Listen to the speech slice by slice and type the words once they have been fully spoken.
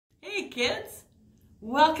kids.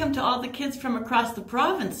 Welcome to all the kids from across the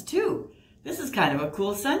province too. This is kind of a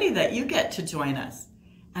cool Sunday that you get to join us.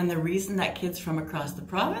 And the reason that kids from across the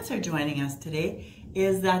province are joining us today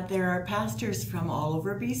is that there are pastors from all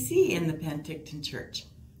over BC in the Penticton Church.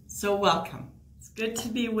 So welcome. It's good to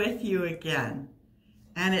be with you again.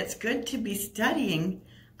 And it's good to be studying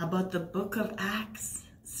about the book of Acts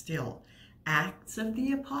still. Acts of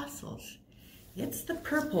the Apostles. It's the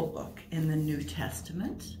purple book in the New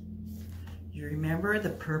Testament. You remember the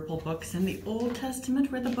purple books in the Old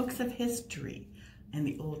Testament were the books of history in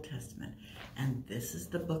the Old Testament. And this is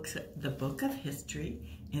the book of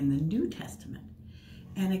history in the New Testament.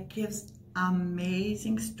 And it gives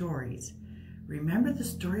amazing stories. Remember the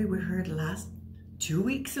story we heard 2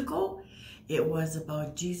 weeks ago? It was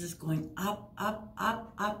about Jesus going up, up,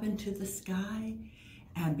 up, up into the sky.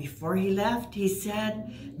 And before he left, he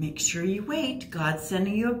said, make sure you wait. God's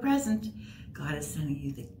sending you a present. God is sending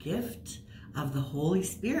you the gift of the Holy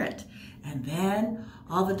Spirit. And then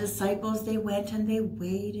all the disciples, they went and they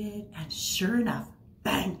waited. And sure enough,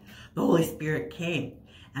 bang, the Holy Spirit came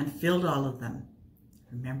and filled all of them.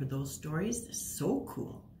 Remember those stories? They're so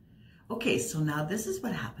cool. Okay, so now this is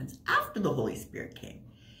what happens after the Holy Spirit came.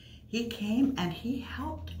 He came and he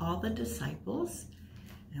helped all the disciples,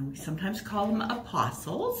 and we sometimes call them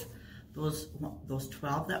apostles, those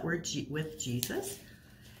 12 that were with Jesus.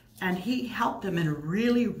 And he helped them in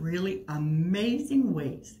really, really amazing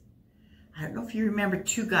ways. I don't know if you remember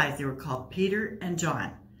two guys, they were called Peter and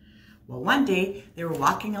John. Well, one day they were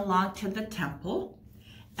walking along to the temple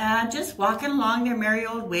and just walking along their merry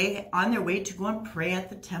old way on their way to go and pray at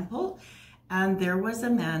the temple. And there was a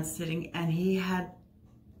man sitting and he had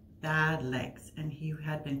bad legs and he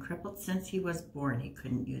had been crippled since he was born. He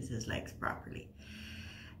couldn't use his legs properly.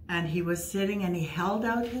 And he was sitting and he held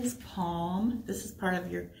out his palm. This is part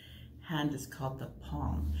of your hand, is called the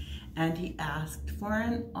palm. And he asked for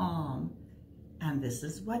an alms. And this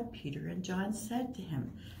is what Peter and John said to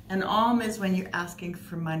him. An alms is when you're asking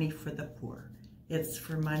for money for the poor. It's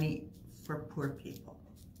for money for poor people.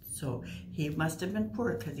 So he must have been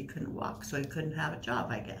poor because he couldn't walk, so he couldn't have a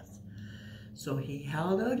job, I guess. So he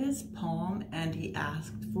held out his palm and he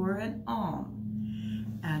asked for an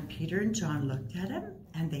alms. And Peter and John looked at him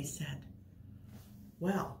and they said,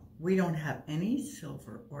 well, we don't have any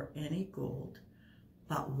silver or any gold,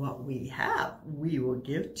 but what we have, we will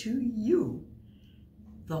give to you.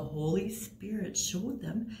 The Holy Spirit showed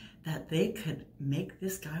them that they could make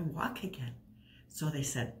this guy walk again. So they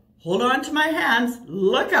said, hold on to my hands,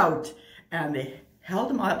 look out. And they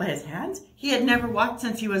held him out by his hands. He had never walked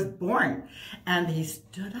since he was born. And he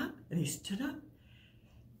stood up and he stood up.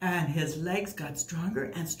 And his legs got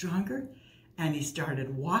stronger and stronger. And he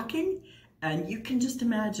started walking. And you can just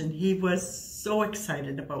imagine, he was so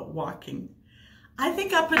excited about walking. I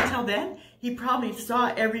think up until then, he probably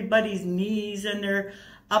saw everybody's knees and their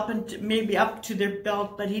maybe up to their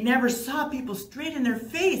belt, but he never saw people straight in their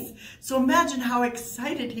face. So imagine how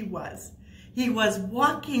excited he was. He was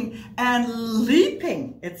walking and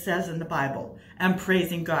leaping, it says in the Bible, and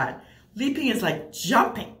praising God. Leaping is like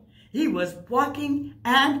jumping. He was walking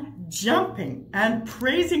and jumping and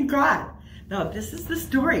praising God. Now, this is the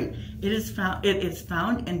story. It is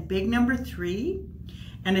found in big number 3.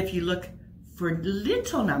 And if you look for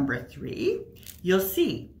little number 3, you'll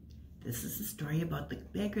see this is the story about the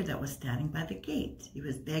beggar that was standing by the gate. He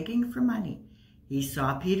was begging for money. He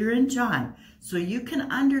saw Peter and John. So you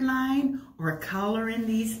can underline or color in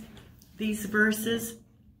these verses.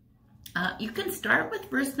 You can start with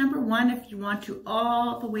verse number 1 if you want to,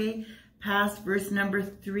 all the way past verse number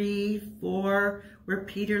 3, 4, where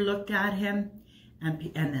Peter looked at him.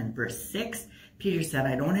 And then verse 6, Peter said,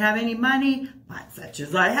 I don't have any money, but such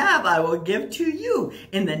as I have, I will give to you.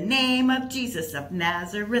 In the name of Jesus of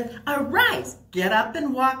Nazareth, arise, get up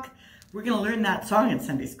and walk. We're going to learn that song in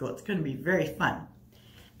Sunday school. It's going to be very fun.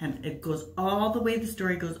 And it goes all the way, the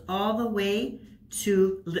story goes all the way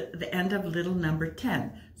to the end of little number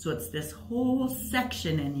 10. So it's this whole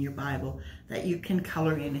section in your Bible that you can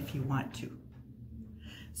color in if you want to.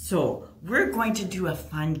 So we're going to do a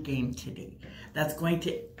fun game today.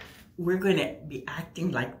 We're going to be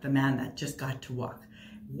acting like the man that just got to walk,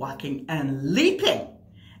 walking and leaping.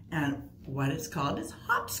 And what it's called is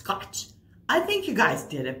hopscotch. I think you guys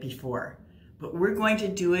did it before, but we're going to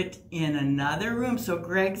do it in another room. So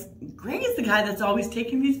Greg is the guy that's always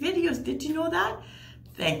taking these videos. Did you know that?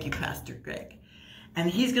 Thank you, Pastor Greg. And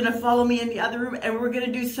he's going to follow me in the other room and we're going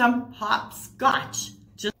to do some hopscotch.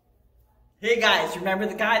 Hey guys, remember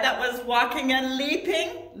the guy that was walking and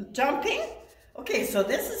leaping, jumping? Okay, so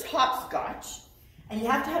this is hopscotch, and you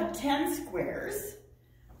have to have 10 squares.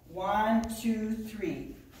 1, 2,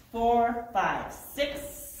 3. 4, 5, 6,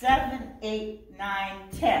 7, 8, 9,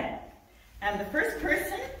 10. And the first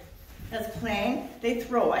person that's playing, they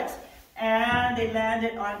throw it, and they land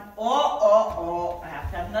it on, I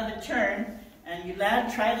have to have another turn, and you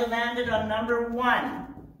try to land it on number 1.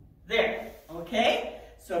 There, okay?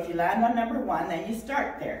 So if you land on number 1, then you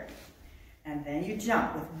start there. And then you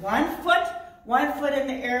jump with one foot in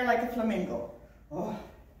the air like a flamingo. Oh.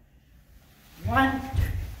 1,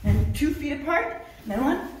 and 2 feet apart, and then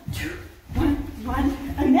 1, 2, 1, 1,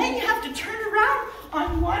 and then you have to turn around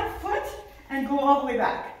on 1 foot and go all the way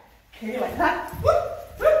back. Okay, like that.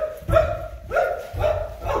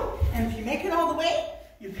 And if you make it all the way,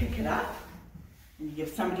 you pick it up, and you give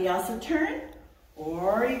somebody else a turn,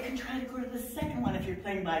 or you can try to go to the second one if you're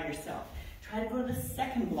playing by yourself. Try to go to the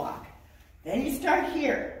second block. Then you start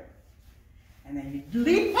here, and then you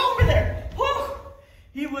leap over there. Whew!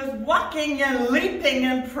 He was walking and leaping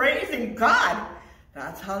and praising God.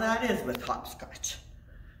 That's how that is with hopscotch.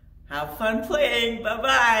 Have fun playing.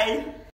 Bye-bye.